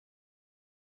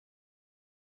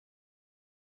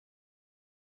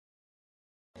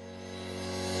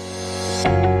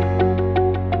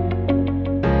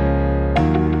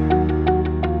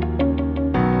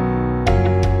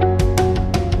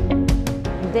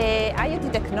The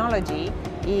IoT technology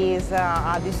is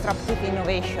a disruptive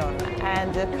innovation,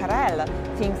 and CAREL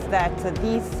thinks that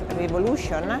this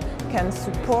revolution can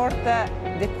support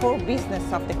the core business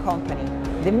of the company.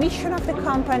 The mission of the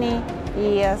company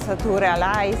is to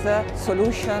realize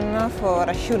solutions for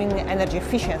assuring energy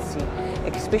efficiency,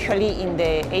 especially in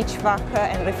the HVAC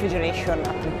and refrigeration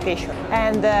application.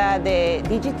 And the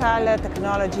digital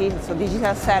technologies, so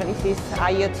digital services,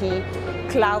 IoT,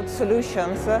 cloud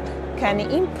solutions can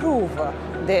improve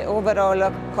the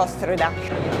overall cost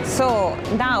reduction. So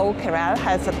now CAREL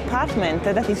has a department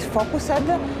that is focused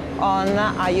on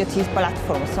IoT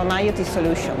platforms, on IoT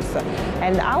solutions.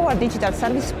 And our digital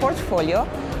service portfolio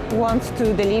wants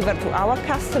to deliver to our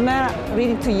customer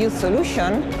ready-to-use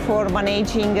solution for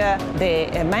managing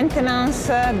the maintenance,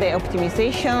 the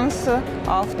optimizations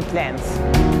of the plants.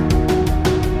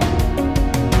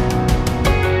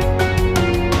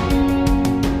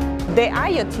 The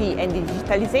IoT and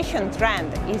digitalization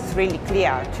trend is really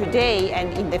clear. Today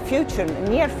and in the future,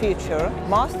 near future,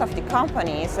 most of the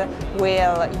companies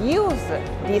will use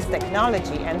this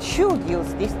technology and should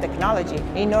use this technology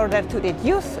in order to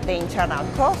reduce the internal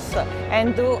costs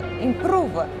and to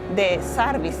improve the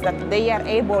service that they are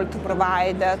able to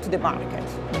provide to the market.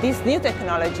 These new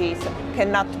technologies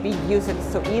cannot be used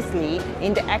so easily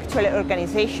in the actual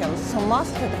organization, so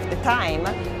most of the time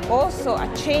also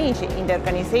a change in the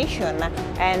organization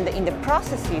and in the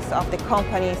processes of the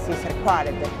companies is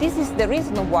required. This is the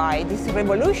reason why this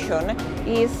revolution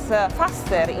is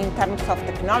faster in terms of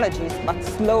technologies but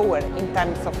slower in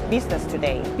terms of business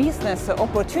today. Business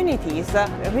opportunities are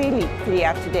really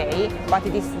clear today, but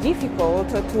it is difficult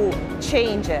to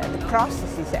change the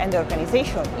processes and the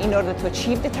organization in order to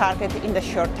achieve the target in the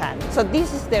short term. So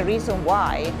this is the reason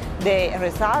why the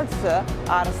results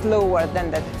are slower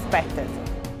than expected.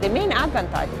 The main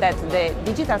advantage that the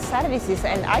digital services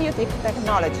and IoT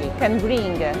technology can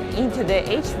bring into the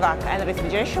HVAC and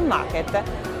refrigeration market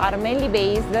are mainly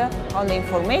based on the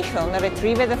information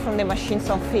retrieved from the machines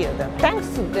on field. Thanks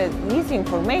to these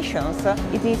informations,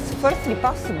 it is firstly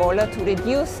possible to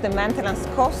reduce the maintenance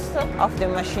costs of the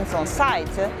machines on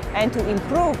site and to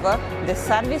improve the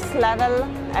service level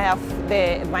of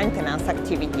the maintenance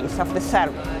activities of the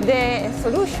service. The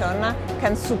solution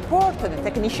can support the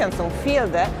technicians on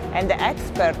field and the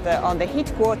expert on the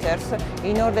headquarters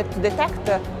in order to detect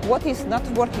what is not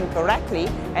working correctly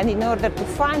and in order to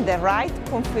find the right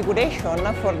configuration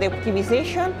for the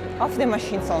optimization of the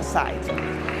machines on site.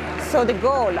 So the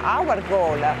goal, our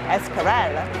goal as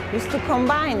CAREL, is to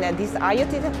combine these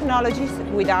IoT technologies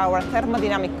with our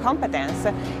thermodynamic competence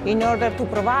in order to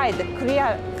provide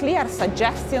clear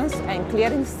suggestions and clear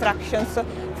instructions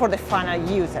for the final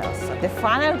users. The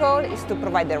final goal is to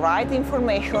provide the right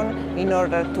information in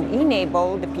order to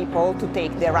enable the people to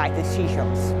take the right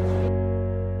decisions.